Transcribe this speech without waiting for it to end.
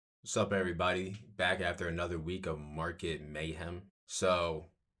What's up, everybody? Back after another week of market mayhem. So,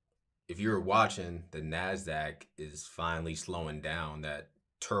 if you were watching, the NASDAQ is finally slowing down that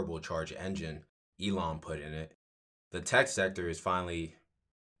turbocharged engine Elon put in it. The tech sector is finally,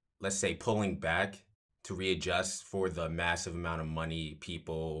 let's say, pulling back to readjust for the massive amount of money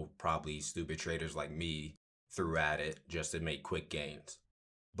people, probably stupid traders like me, threw at it just to make quick gains.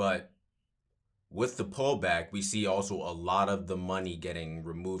 But with the pullback, we see also a lot of the money getting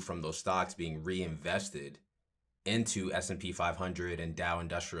removed from those stocks being reinvested into S&P 500 and Dow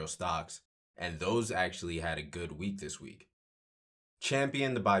Industrial stocks, and those actually had a good week this week.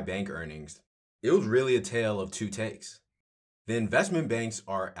 Championed by bank earnings, it was really a tale of two takes. The investment banks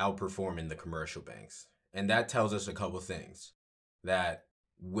are outperforming the commercial banks, and that tells us a couple things. That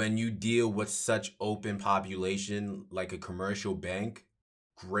when you deal with such open population like a commercial bank,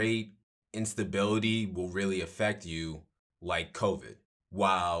 great instability will really affect you like COVID.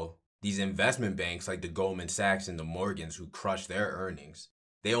 While these investment banks like the Goldman Sachs and the Morgans who crush their earnings,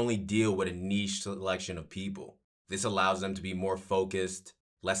 they only deal with a niche selection of people. This allows them to be more focused,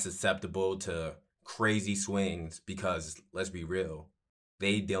 less susceptible to crazy swings because, let's be real,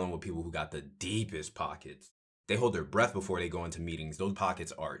 they dealing with people who got the deepest pockets. They hold their breath before they go into meetings. Those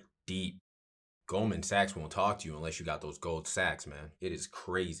pockets are deep. Goldman Sachs won't talk to you unless you got those gold sacks, man. It is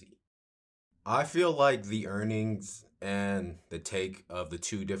crazy. I feel like the earnings and the take of the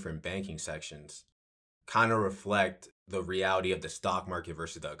two different banking sections kind of reflect the reality of the stock market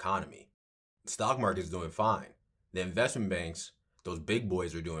versus the economy. The stock market is doing fine. The investment banks, those big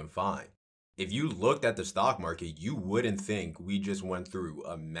boys, are doing fine. If you looked at the stock market, you wouldn't think we just went through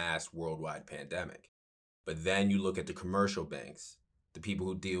a mass worldwide pandemic. But then you look at the commercial banks, the people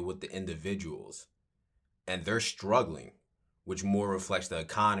who deal with the individuals, and they're struggling, which more reflects the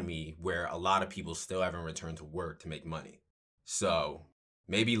economy where a lot of people still haven't returned to work to make money. So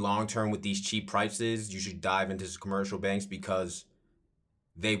maybe long term with these cheap prices, you should dive into commercial banks because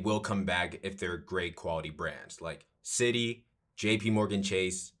they will come back if they're great quality brands. Like Citi, JP Morgan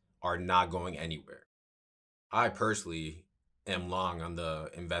Chase are not going anywhere. I personally am long on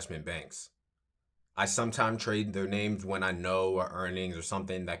the investment banks. I sometimes trade their names when I know earnings or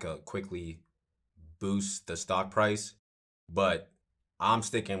something that could quickly boost the stock price, but I'm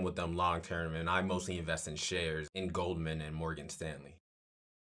sticking with them long term, and I mostly invest in shares in Goldman and Morgan Stanley.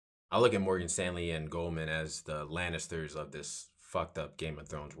 I look at Morgan Stanley and Goldman as the Lannisters of this fucked up Game of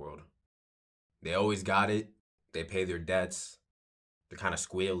Thrones world. They always got it. They pay their debts. They're kind of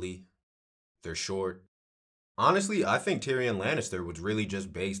squealy. They're short. Honestly, I think Tyrion Lannister was really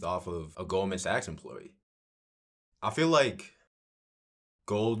just based off of a Goldman Sachs employee. I feel like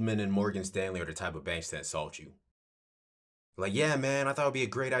Goldman and Morgan Stanley are the type of banks that insult you. Like, yeah, man, I thought it'd be a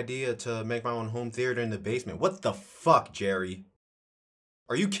great idea to make my own home theater in the basement. What the fuck, Jerry?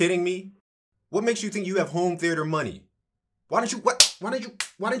 Are you kidding me? What makes you think you have home theater money? Why didn't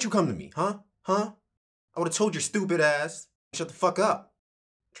you come to me? Huh? I would have told your stupid ass. Shut the fuck up.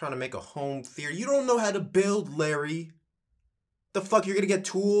 I'm trying to make a home theater. You don't know how to build, Larry. The fuck, you're gonna get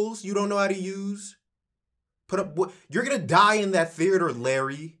tools you don't know how to use? You're gonna die in that theater,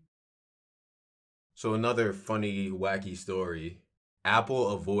 Larry. So another funny, wacky story. Apple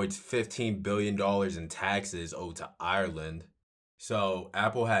avoids $15 billion in taxes owed to Ireland. So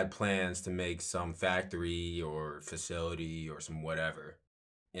Apple had plans to make some factory or facility or some whatever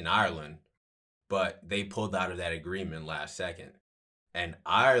in Ireland, but they pulled out of that agreement last second. And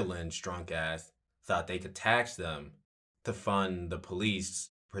Ireland's drunk ass thought they could tax them to fund the police,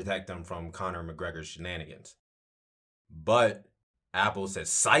 protect them from Conor McGregor's shenanigans. But Apple said,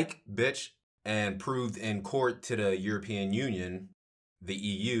 psych, bitch, and proved in court to the European Union, the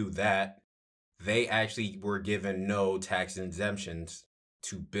EU, that they actually were given no tax exemptions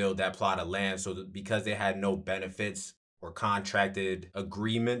to build that plot of land. So that because they had no benefits or contracted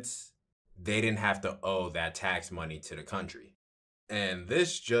agreements, they didn't have to owe that tax money to the country. And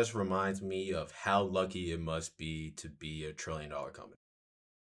this just reminds me of how lucky it must be to be a $1 trillion company.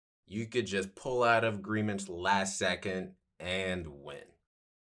 You could just pull out of agreements last second and win.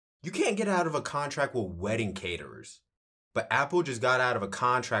 You can't get out of a contract with wedding caterers. But Apple just got out of a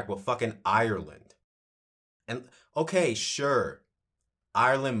contract with fucking Ireland. And okay, sure,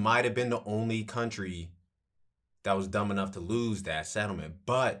 Ireland might have been the only country that was dumb enough to lose that settlement,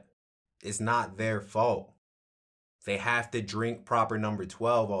 but it's not their fault. They have to drink proper number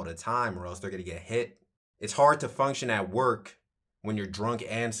 12 all the time or else they're going to get hit. It's hard to function at work when you're drunk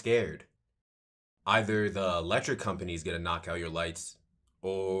and scared. Either the electric company's going to knock out your lights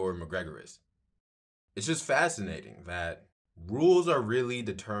or McGregor is. It's just fascinating that rules are really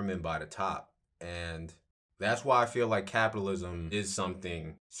determined by the top, and That's why I feel like capitalism is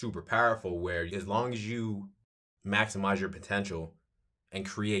something super powerful where as long as you maximize your potential and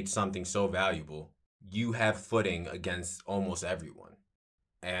create something so valuable, you have footing against almost everyone.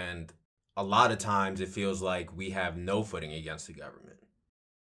 And a lot of times it feels like we have no footing against the government.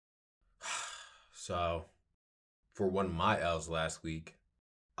 So, for one of my L's last week,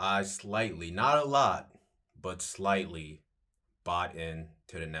 I slightly, not a lot, but slightly bought in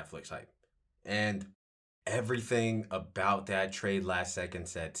to the Netflix hype. And everything about that trade last second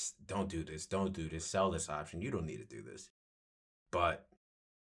said, don't do this, sell this option. You don't need to do this. But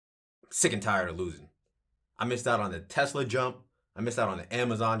I'm sick and tired of losing. I missed out on the Tesla jump. I missed out on the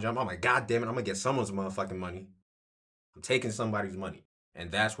Amazon jump. I'm like, God damn it, I'm gonna get someone's motherfucking money. I'm taking somebody's money. And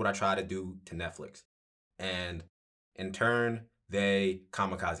that's what I try to do to Netflix. And in turn, they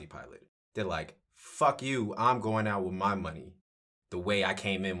kamikaze pilot. They're like, fuck you, I'm going out with my money the way I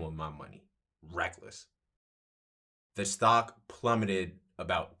came in with my money. Reckless. The stock plummeted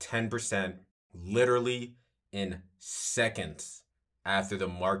about 10%, literally in seconds after the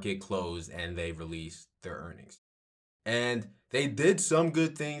market closed and they released their earnings. And they did some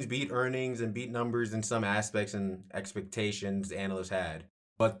good things, beat earnings and beat numbers in some aspects and expectations analysts had.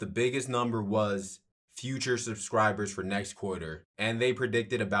 But the biggest number was future subscribers for next quarter. And they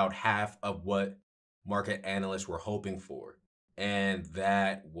predicted about half of what market analysts were hoping for. And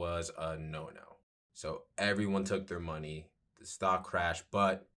that was a no-no. So everyone took their money. The stock crashed,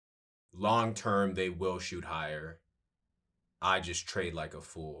 but long term, they will shoot higher. I just trade like a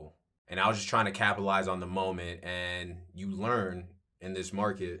fool. And I was just trying to capitalize on the moment. And you learn in this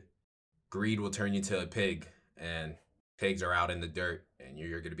market, greed will turn you to a pig. And pigs are out in the dirt. And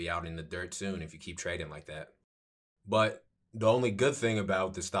you're going to be out in the dirt soon if you keep trading like that. But the only good thing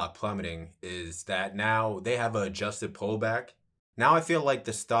about the stock plummeting is that now they have an adjusted pullback. Now I feel like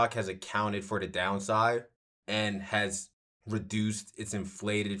the stock has accounted for the downside and has reduced its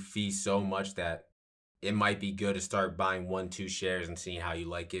inflated fee so much that it might be good to start buying 1-2 shares and seeing how you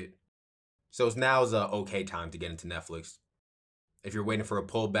like it. So now's an okay time to get into Netflix. If you're waiting for a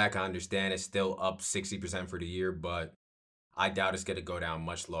pullback, I understand it's still up 60% for the year, but I doubt it's going to go down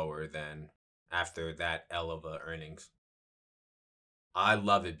much lower than after that L of earnings. I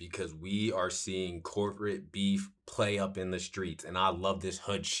love it because we are seeing corporate beef play up in the streets, and I love this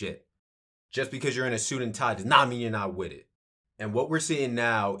hood shit. Just because you're in a suit and tie does not mean you're not with it. And what we're seeing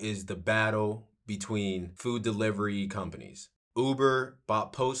now is the battle between food delivery companies. Uber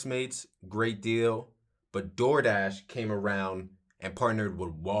bought Postmates, great deal, but DoorDash came around and partnered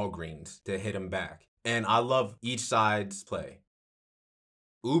with Walgreens to hit them back. And I love each side's play.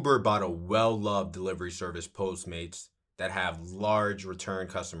 Uber bought a well-loved delivery service, Postmates, that have large return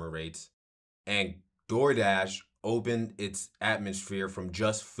customer rates. And DoorDash opened its atmosphere from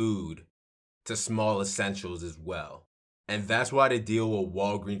just food to small essentials as well. And that's why the deal with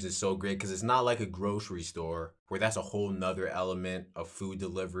Walgreens is so great, because it's not like a grocery store where that's a whole nother element of food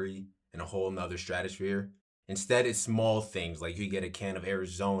delivery and a whole nother stratosphere. Instead, it's small things like you get a can of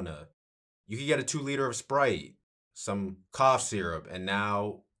Arizona, you can get a 2-liter of Sprite, some cough syrup, and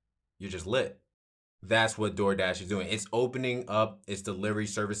now you're just lit. That's what DoorDash is doing. It's opening up its delivery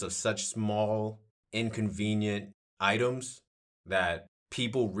service of such small, inconvenient items that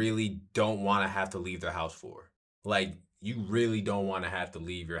people really don't want to have to leave their house for. Like, you really don't want to have to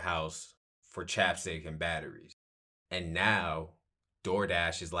leave your house for chapstick and batteries. And now,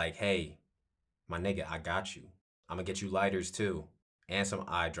 DoorDash is like, hey, my nigga, I got you. I'm going to get you lighters too. And some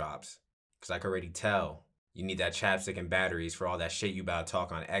eye drops. Because I can already tell you need that chapstick and batteries for all that shit you about to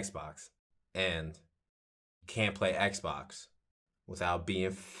talk on Xbox. And you can't play Xbox without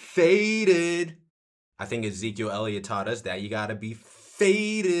being faded. I think Ezekiel Elliott taught us that you got to be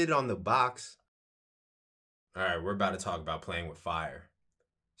faded on the box. All right, we're about to talk about playing with fire.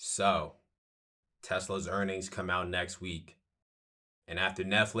 So, Tesla's earnings come out next week. And after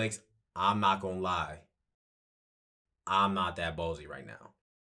Netflix, I'm not going to lie. I'm not that ballsy right now.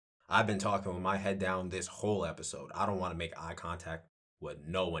 I've been talking with my head down this whole episode. I don't want to make eye contact with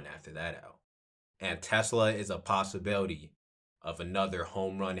no one after that out. And Tesla is a possibility of another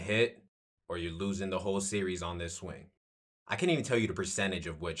home run hit, or you're losing the whole series on this swing. I can't even tell you the percentage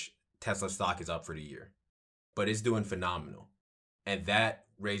of which Tesla stock is up for the year, but it's doing phenomenal. And that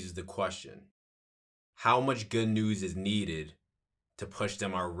raises the question, how much good news is needed to push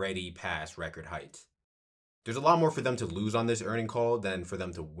them already past record heights? There's a lot more for them to lose on this earning call than for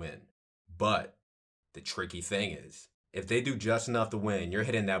them to win. But the tricky thing is, if they do just enough to win, you're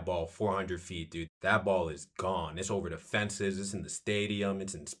hitting that ball 400 feet, dude. That ball is gone. It's over the fences. It's in the stadium.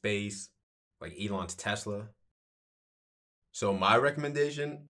 It's in space. Like Elon's Tesla. So my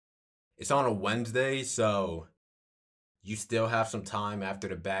recommendation It's on a Wednesday, so you still have some time after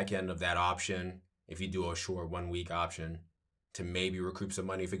the back end of that option, if you do a short 1 week option, to maybe recoup some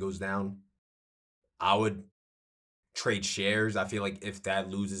money if it goes down. I would trade shares. I feel like if that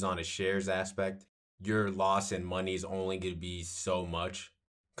loses on a shares aspect, your loss in money is only going to be so much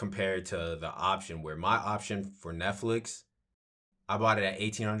compared to the option, where my option for Netflix, I bought it at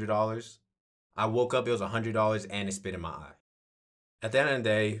 $1,800. I woke up, it was $100 and it spit in my eye. At the end of the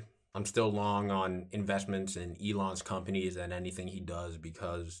day, I'm still long on investments in Elon's companies and anything he does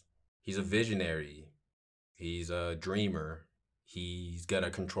because he's a visionary. He's a dreamer. He's going to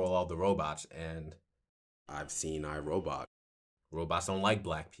control all the robots. And I've seen iRobot. Robots don't like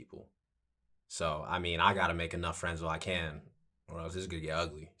black people. So, I mean, I got to make enough friends while I can, or else it's going to get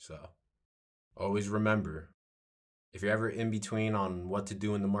ugly. So, always remember, if you're ever in between on what to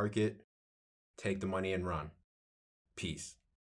do in the market, take the money and run. Peace.